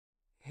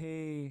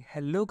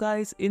Hello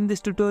guys, in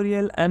this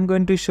tutorial I'm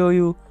going to show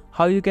you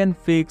how you can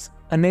fix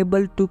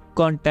unable to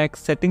contact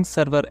settings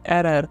server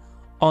error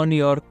on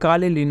your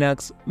Kali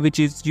Linux which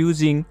is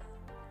using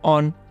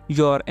on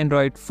your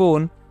Android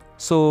phone.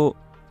 So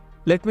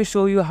let me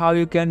show you how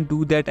you can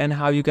do that and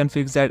how you can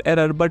fix that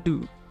error, but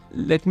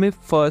let me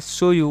first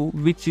show you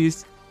which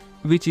is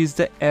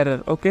the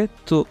error. Okay,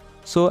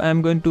 so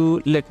I'm going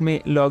to let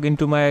me log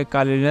into my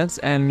Kali Linux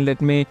and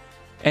let me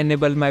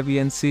enable my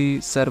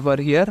VNC server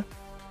here.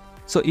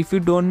 So if you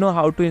don't know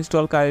how to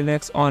install Kali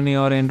Linux on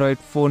your Android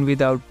phone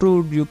without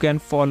root, you can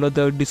follow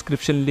the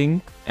description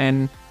link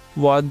and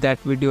watch that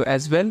video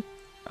as well.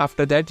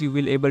 After that you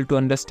will able to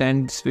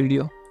understand this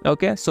video.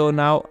 Okay, so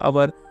now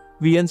our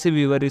VNC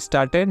viewer is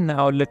started.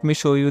 Now let me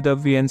show you the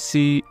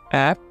VNC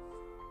app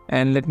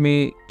and let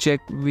me check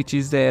which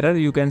is the error.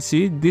 You can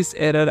see this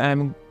error I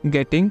am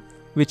getting,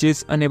 which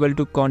is unable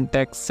to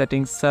contact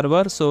settings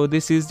server. So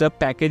this is the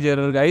package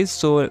error guys,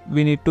 so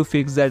we need to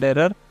fix that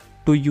error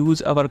to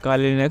use our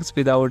Kali Linux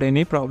without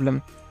any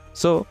problem.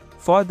 So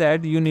for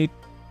that you need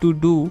to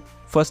do,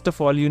 first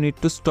of all you need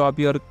to stop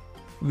your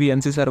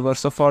VNC server.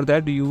 So for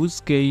that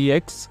use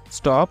kex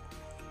stop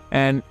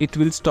and it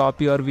will stop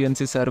your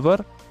VNC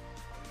server.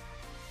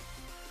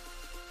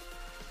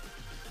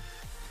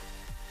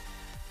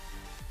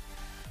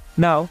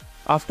 Now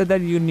after that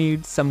you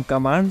need some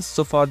commands.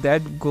 So for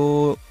that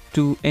go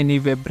to any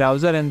web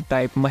browser and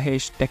type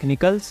Mahesh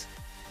Technicals.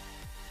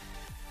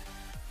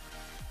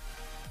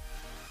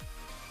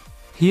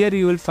 Here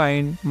you will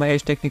find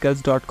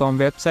maheshtechnicals.com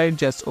website.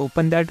 Just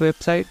open that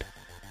website.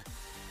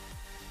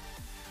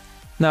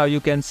 Now you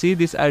can see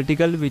this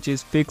article which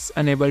is fix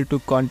unable to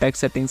contact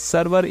settings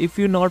server. If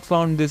you not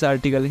found this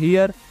article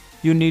here,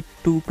 you need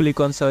to click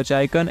on search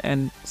icon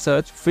and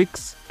search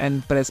fix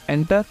and press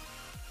enter.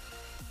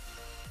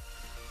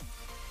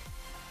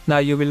 Now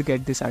you will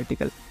get this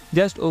article.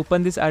 Just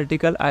open this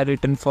article I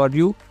written for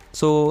you.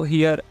 So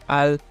here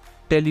I'll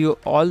tell you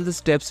all the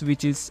steps,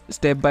 which is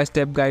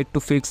step-by-step guide to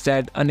fix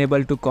that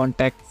unable to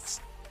contact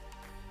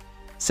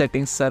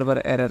settings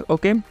server error.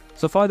 Okay,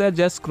 so for that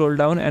just scroll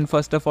down and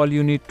first of all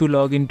you need to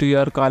log into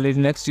your Kali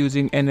Linux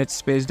using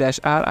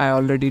nh-r. I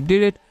already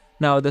did it.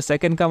 Now the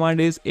second command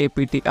is apt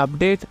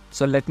update.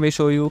 So let me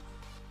show you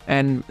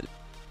and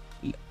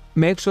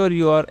make sure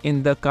you are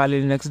in the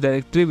Kali Linux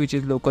directory which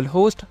is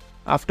localhost.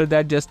 After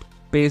that just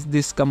paste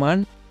this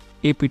command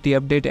apt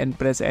update and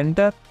press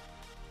enter.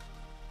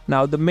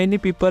 Now the many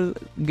people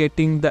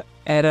getting the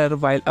error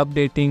while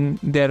updating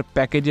their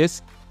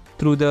packages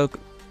through the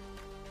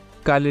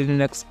Kali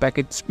Linux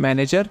package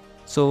manager.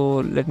 So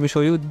let me show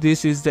you,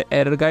 this is the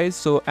error guys.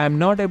 So I'm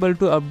not able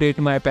to update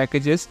my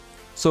packages.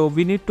 So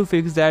we need to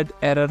fix that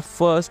error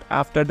first.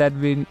 After that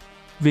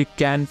we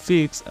can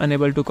fix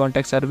unable to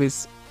contact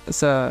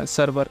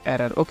server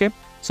error. Okay,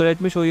 so let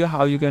me show you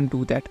how you can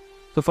do that.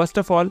 So first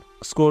of all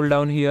scroll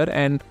down here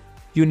and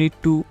you need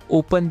to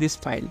open this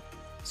file.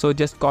 So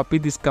just copy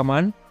this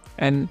command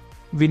and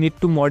we need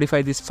to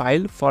modify this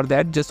file. For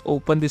that just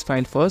open this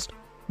file first,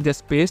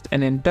 just paste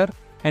and enter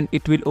and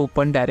it will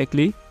open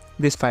directly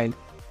this file.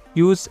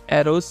 Use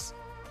arrows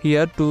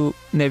here to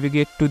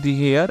navigate to the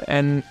here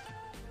and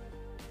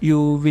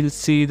you will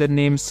see the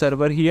name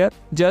server here.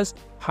 Just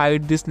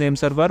hide this name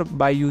server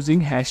by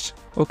using hash.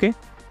 Okay,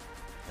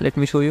 let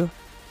me show you.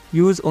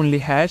 Use only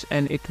hash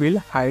and it will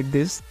hide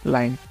this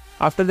line.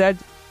 After that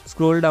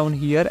scroll down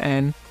here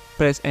and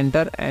press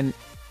enter and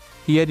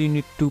here you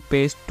need to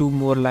paste two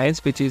more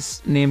lines which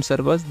is name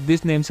servers.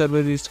 This name server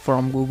is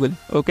from Google.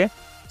 Okay,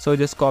 so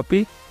just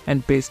copy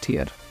and paste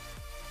here.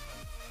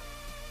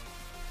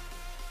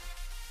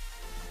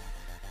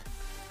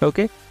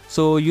 Okay,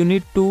 so you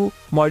need to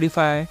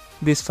modify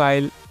this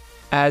file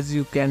as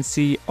you can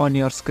see on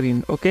your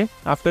screen. Okay,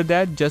 after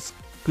that just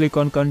click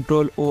on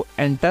Ctrl O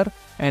enter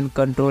and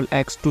Ctrl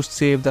X to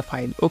save the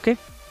file. Okay,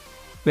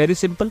 very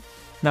simple.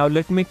 Now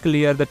let me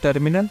clear the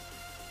terminal.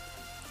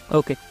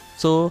 Okay,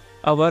 so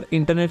our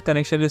internet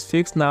connection is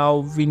fixed. Now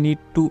we need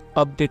to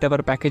update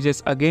our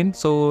packages again.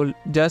 So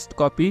just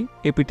copy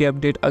apt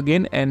update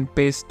again and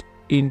paste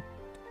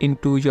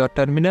into your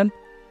terminal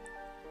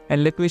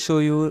and let me show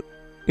you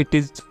it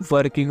is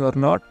working or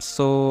not.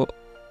 So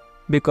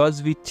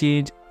because we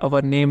change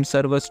our name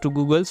servers to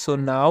Google, so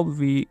now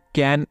we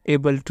can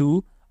able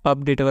to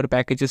update our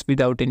packages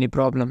without any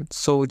problem.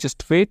 So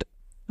just wait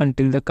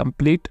until the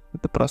complete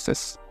the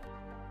process.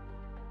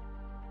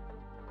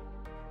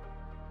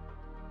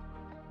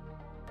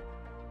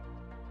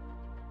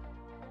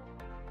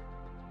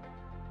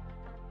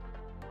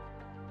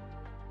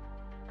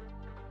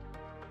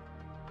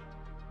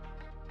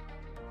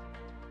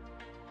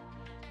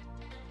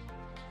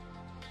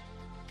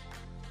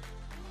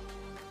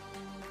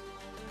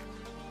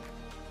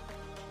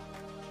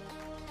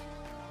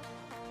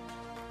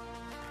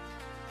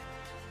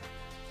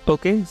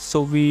 Okay,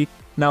 so we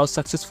now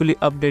successfully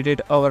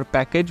updated our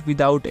package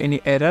without any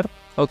error.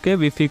 Okay,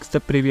 we fixed the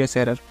previous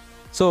error.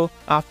 So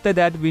after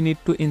that we need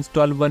to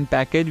install one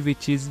package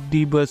which is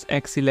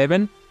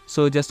dbus-launch.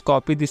 So just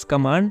copy this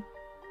command.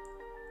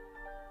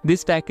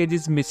 This package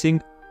is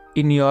missing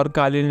in your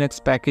Kali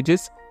Linux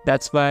packages.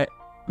 That's why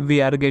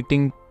we are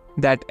getting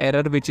that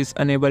error which is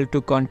unable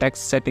to contact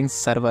settings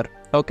server.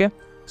 Okay,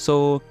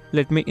 so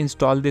let me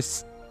install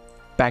this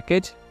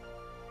package.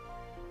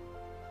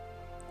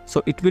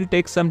 So it will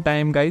take some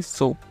time guys,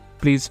 so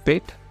please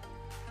wait.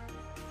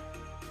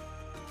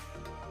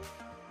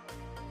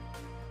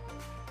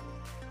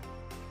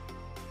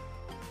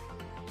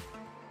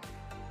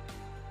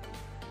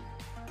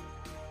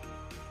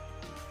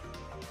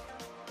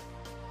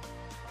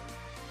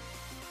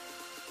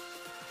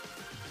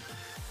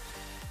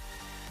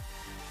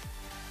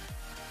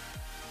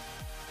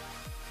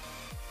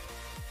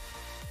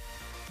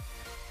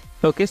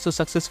 Okay, so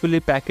successfully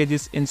package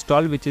is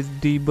installed, which is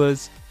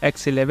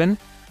dbus-launch.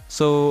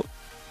 So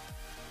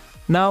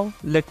now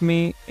let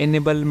me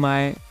enable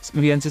my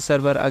VNC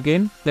server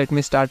again. Let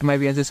me start my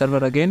VNC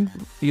server again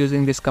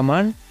using this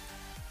command.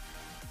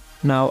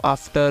 Now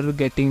after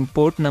getting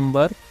port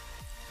number,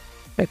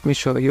 let me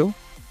show you.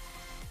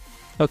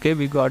 Okay,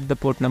 we got the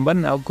port number.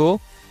 Now go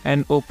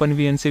and open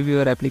VNC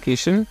viewer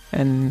application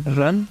and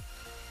run.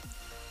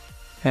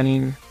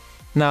 And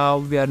now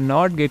we are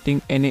not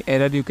getting any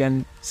error. You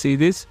can see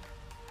this.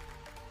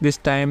 This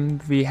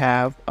time we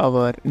have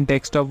our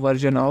desktop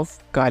version of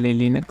Kali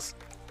Linux.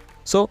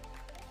 So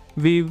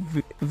we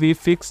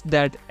fixed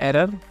that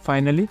error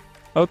finally.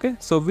 Okay,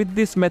 so with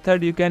this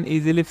method you can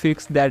easily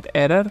fix that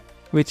error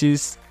which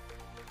is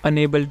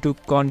unable to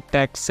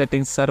contact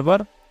settings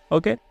server.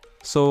 Okay,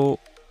 so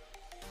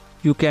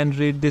you can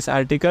read this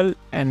article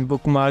and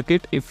bookmark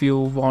it if you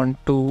want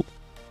to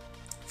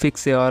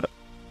fix your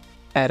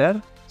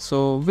error.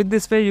 So with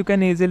this way you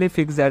can easily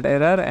fix that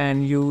error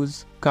and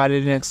use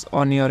Kali Linux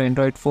on your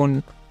Android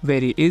phone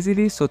very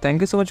easily. So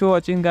thank you so much for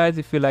watching guys.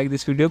 If you like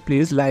this video,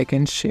 please like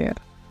and share.